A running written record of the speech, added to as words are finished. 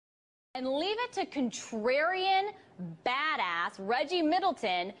And leave it to contrarian badass Reggie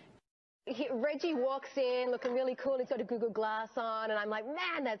Middleton. Reggie walks in looking really cool. He's got a Google Glass on, and I'm like,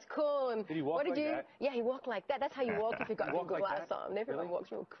 man, that's cool. And did he walk like that? Yeah, he walked like that. That's how you walk if you've got Google Glass on. Everyone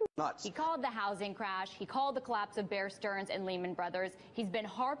walks real cool. Nuts. He called the housing crash. He called the collapse of Bear Stearns and Lehman Brothers. He's been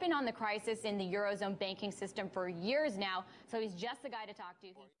harping on the crisis in the Eurozone banking system for years now, so he's just the guy to talk to.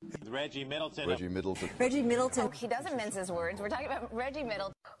 Reggie Middleton. Reggie Middleton. Reggie Middleton. Oh, he doesn't mince his words. We're talking about Reggie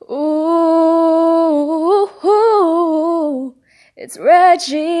Middleton. Ooh, it's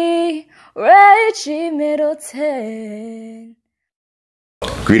Reggie Middleton.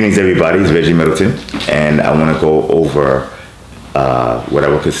 Greetings, everybody. It's Reggie Middleton, and I want to go over what I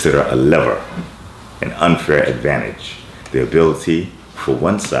would consider a lever, an unfair advantage, the ability for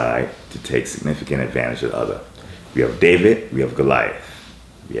one side to take significant advantage of the other. We have David, we have Goliath.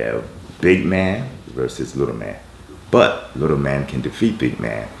 We have big man versus little man. But little man can defeat big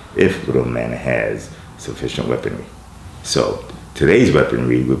man if little man has sufficient weaponry. So today's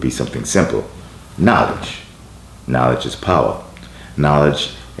weaponry would be something simple: knowledge. Knowledge is power.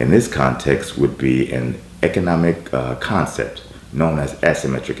 Knowledge in this context would be an economic concept known as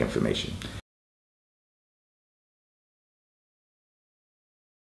asymmetric information.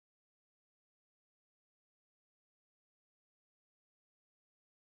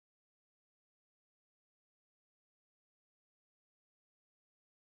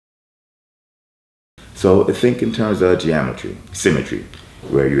 So think in terms of geometry, symmetry,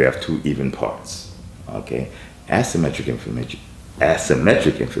 where you have two even parts. Okay, asymmetric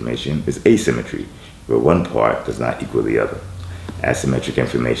information is asymmetry, where one part does not equal the other. Asymmetric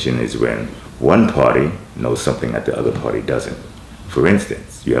information is when one party knows something that the other party doesn't. For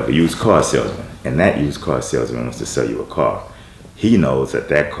instance, you have a used car salesman, and that used car salesman wants to sell you a car. He knows that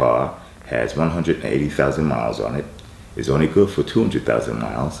that car has 180,000 miles on it, is only good for 200,000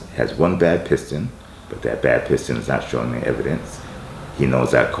 miles, has one bad piston, but that bad piston is not showing any evidence. He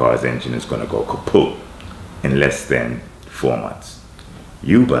knows that car's engine is going to go kaput in less than 4 months.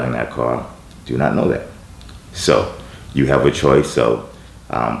 You buying that car do not know that. So you have a choice of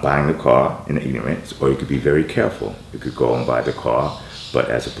buying the car in ignorance, or you could be very careful. You could go and buy the car, but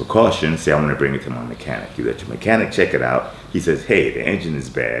as a precaution, say I want to bring it to my mechanic. You let your mechanic check it out. He says, hey, the engine is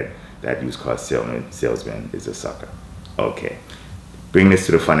bad. That used car salesman is a sucker. Okay. Bring this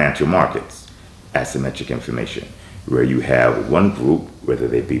to the financial markets. Asymmetric information, where you have one group, whether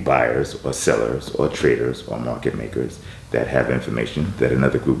they be buyers or sellers or traders or market makers, that have information that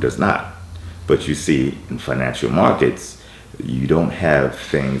another group does not. But you see, in financial markets, you don't have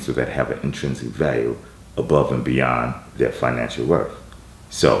things that have an intrinsic value above and beyond their financial worth.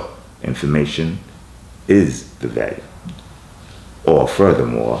 So information is the value. Or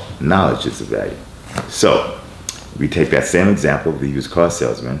furthermore, knowledge is the value. So we take that same example of the used car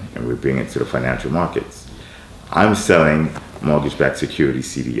salesman and we bring it to the financial markets. I'm selling mortgage-backed security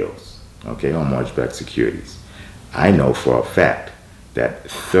CDOs, okay, or mortgage-backed securities. I know for a fact that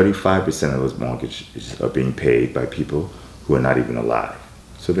 35% of those mortgages are being paid by people who are not even alive.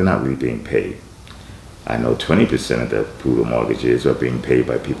 So they're not really being paid. I know 20% of the pool of mortgages are being paid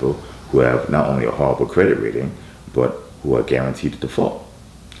by people who have not only a horrible credit rating, but who are guaranteed to default.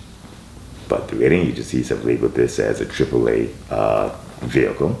 But the rating agencies have labeled this as a AAA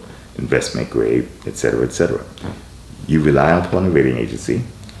vehicle, investment grade, etc., etc. You rely upon a rating agency,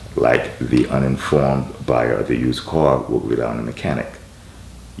 like the uninformed buyer of the used car will rely on a mechanic.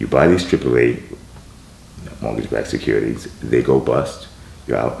 You buy these AAA mortgage-backed securities, they go bust,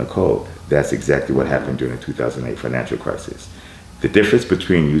 you're out in the cold. That's exactly what happened during the 2008 financial crisis. The difference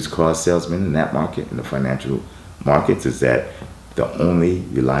between used car salesmen in that market and the financial markets is that the only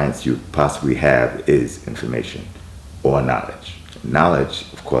reliance you possibly have is information or knowledge. Knowledge,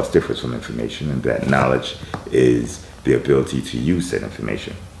 of course, differs from information, and that knowledge is the ability to use that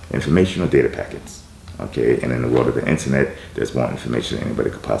information. Information or data packets, okay? And in the world of the internet, there's more information than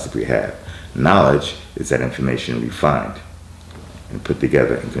anybody could possibly have. Knowledge is that information refined and put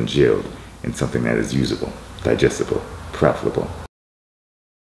together and congealed in something that is usable, digestible, profitable.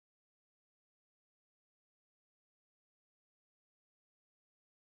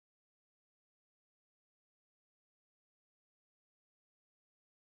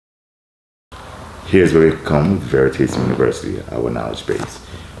 Here's where we come with Veeitaseum University, our knowledge base.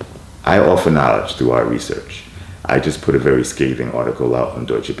 I offer knowledge through our research. I just put a very scathing article out on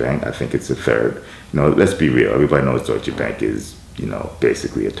Deustche Bank. I think it's a third. You know, let's be real. Everybody knows Deustche Bank is, you know,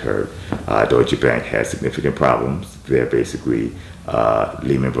 basically a turd. Deustche Bank has significant problems. They're basically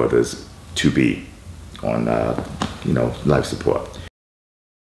Lehman Brothers to be on, you know, life support.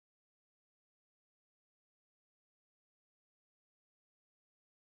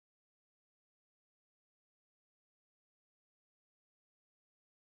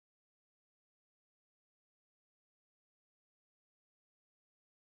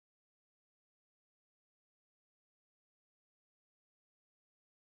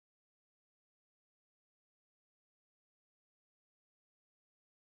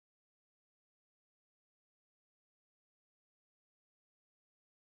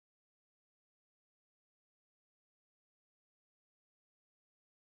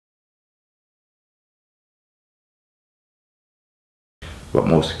 What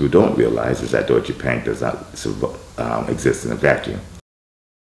most people don't realize is that Deutsche Bank does not exist in a vacuum.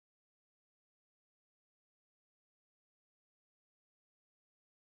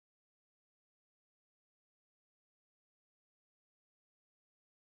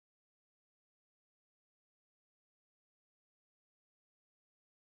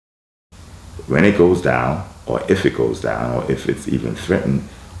 When it goes down, or if it goes down, or if it's even threatened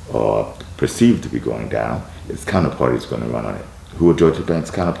or perceived to be going down, its counterparty is going to run on it. Who are Deutsche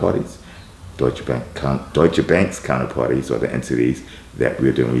Bank's counterparties? Deutsche Bank's counterparties are the entities that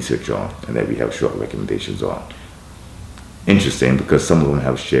we're doing research on and that we have short recommendations on. Interesting, because some of them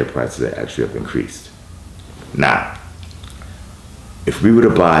have share prices that actually have increased. Now, if we were to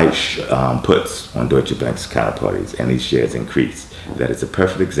buy puts on Deutsche Bank's counterparties and these shares increase, that is a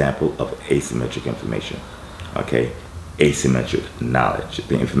perfect example of asymmetric information. Okay, asymmetric knowledge.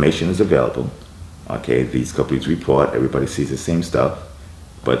 The information is available. Okay, these companies report, everybody sees the same stuff,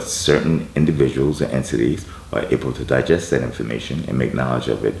 but certain individuals and entities are able to digest that information and make knowledge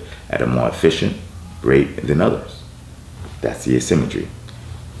of it at a more efficient rate than others. That's the asymmetry.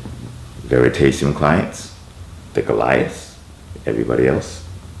 Veeitaseum clients, the Goliaths, everybody else,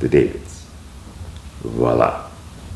 the Davids. Voila.